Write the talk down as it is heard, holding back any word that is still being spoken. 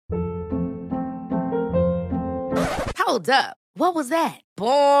Hold up. What was that?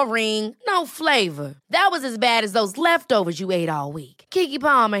 Boring. No flavor. That was as bad as those leftovers you ate all week. Keke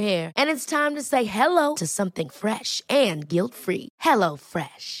Palmer here, and it's time to say hello to something fresh and guilt-free. Hello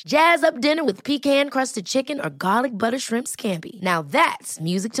Fresh. Jazz up dinner with pecan-crusted chicken or garlic butter shrimp scampi. Now that's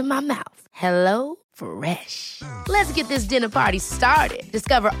music to my mouth. Hello Fresh. Let's get this dinner party started.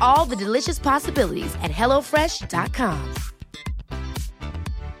 Discover all the delicious possibilities at hellofresh.com.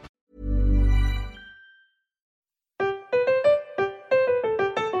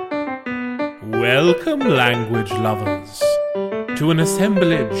 Welcome, language lovers, to an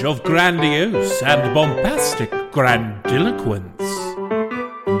assemblage of grandiose and bombastic grandiloquence.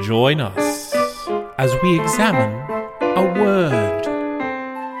 Join us as we examine a word.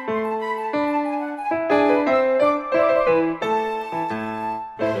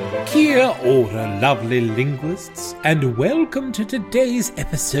 Kia ora, lovely linguists, and welcome to today's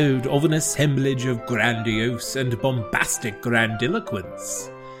episode of an assemblage of grandiose and bombastic grandiloquence.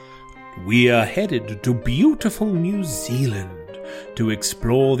 We are headed to beautiful New Zealand to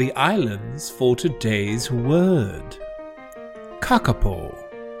explore the islands for today's word. Kakapo.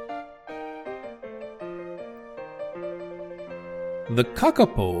 The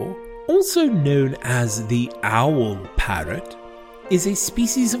kakapo, also known as the owl parrot, is a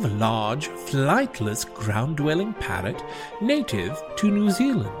species of large, flightless, ground-dwelling parrot native to New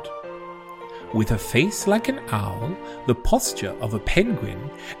Zealand. With a face like an owl, the posture of a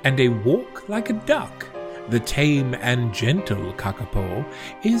penguin, and a walk like a duck, the tame and gentle kakapo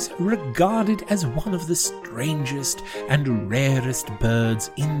is regarded as one of the strangest and rarest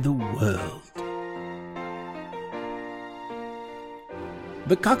birds in the world.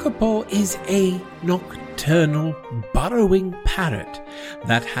 The kakapo is a nocturnal, burrowing parrot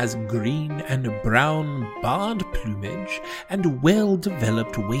that has green and brown barred plumage and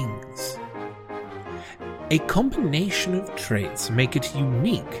well-developed wings. A combination of traits make it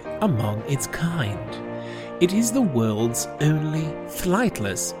unique among its kind. It is the world's only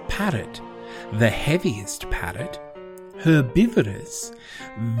flightless parrot, the heaviest parrot, herbivorous,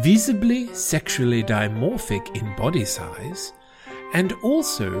 visibly sexually dimorphic in body size, and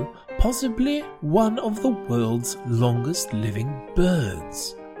also possibly one of the world's longest living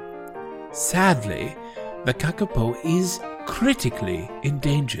birds. Sadly, the kakapo is critically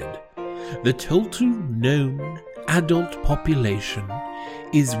endangered. The total known adult population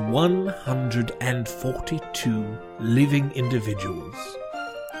is 142 living individuals,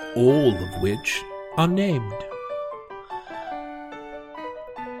 all of which are named.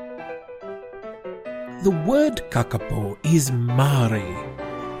 The word kakapo is Maori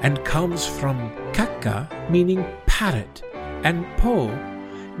and comes from kaka, meaning parrot, and po,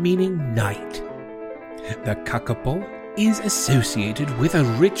 meaning night. The kakapo is associated with a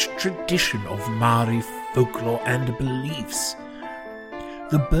rich tradition of Maori folklore and beliefs.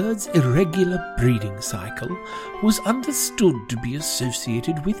 The bird's irregular breeding cycle was understood to be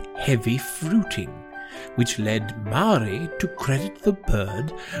associated with heavy fruiting, which led Maori to credit the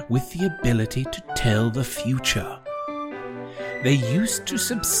bird with the ability to tell the future. They used to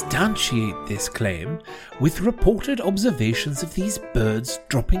substantiate this claim with reported observations of these birds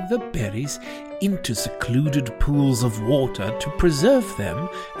dropping the berries into secluded pools of water to preserve them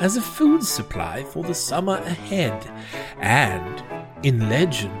as a food supply for the summer ahead, and in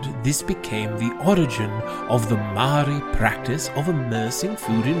legend this became the origin of the Maori practice of immersing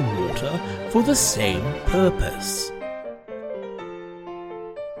food in water for the same purpose.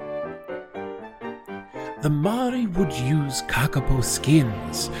 The Maori would use kakapo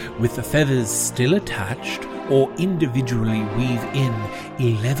skins with the feathers still attached, or individually weave in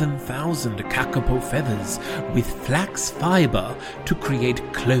 11,000 kakapo feathers with flax fibre to create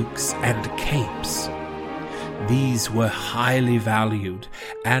cloaks and capes. These were highly valued,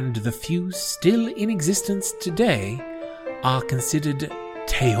 and the few still in existence today are considered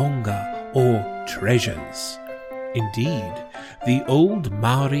teonga, or treasures. Indeed, the old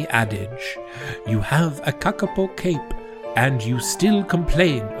Maori adage, "You have a kakapo cape and you still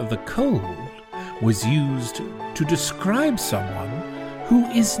complain of the cold," was used to describe someone who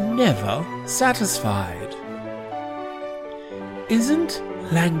is never satisfied. Isn't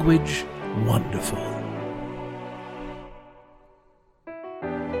language wonderful?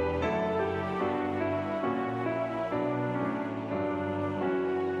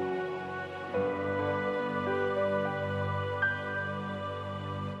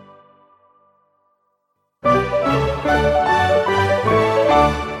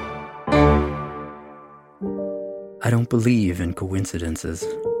 I don't believe in coincidences.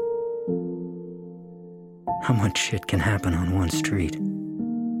 How much shit can happen on one street?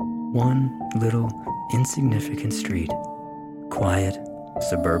 One little insignificant street. Quiet,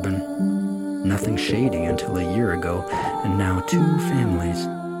 suburban, nothing shady until a year ago, and now 2 families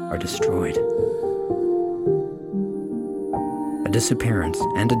are destroyed. A disappearance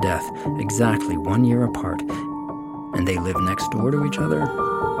and a death exactly 1 year apart, and they live next door to each other?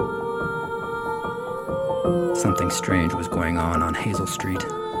 Something strange was going on Hazel Street,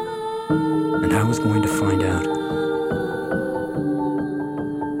 and I was going to find out.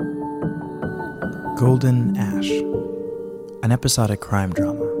 Golden Ash, an episodic crime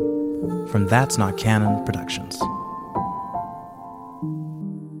drama from That's Not Canon Productions.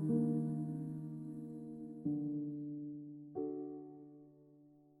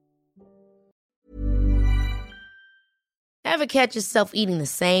 Ever catch yourself eating the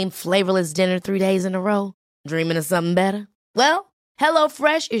same flavorless dinner 3 days in a row? Dreaming of something better? Well,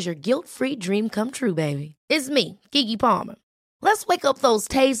 HelloFresh is your guilt-free dream come true, baby. It's me, Keke Palmer. Let's wake up those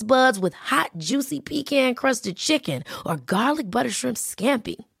taste buds with hot, juicy pecan-crusted chicken or garlic butter shrimp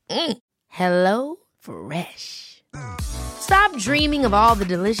scampi. Hello Fresh. Stop dreaming of all the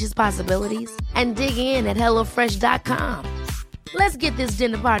delicious possibilities and dig in at HelloFresh.com. Let's get this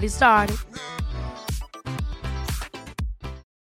dinner party started.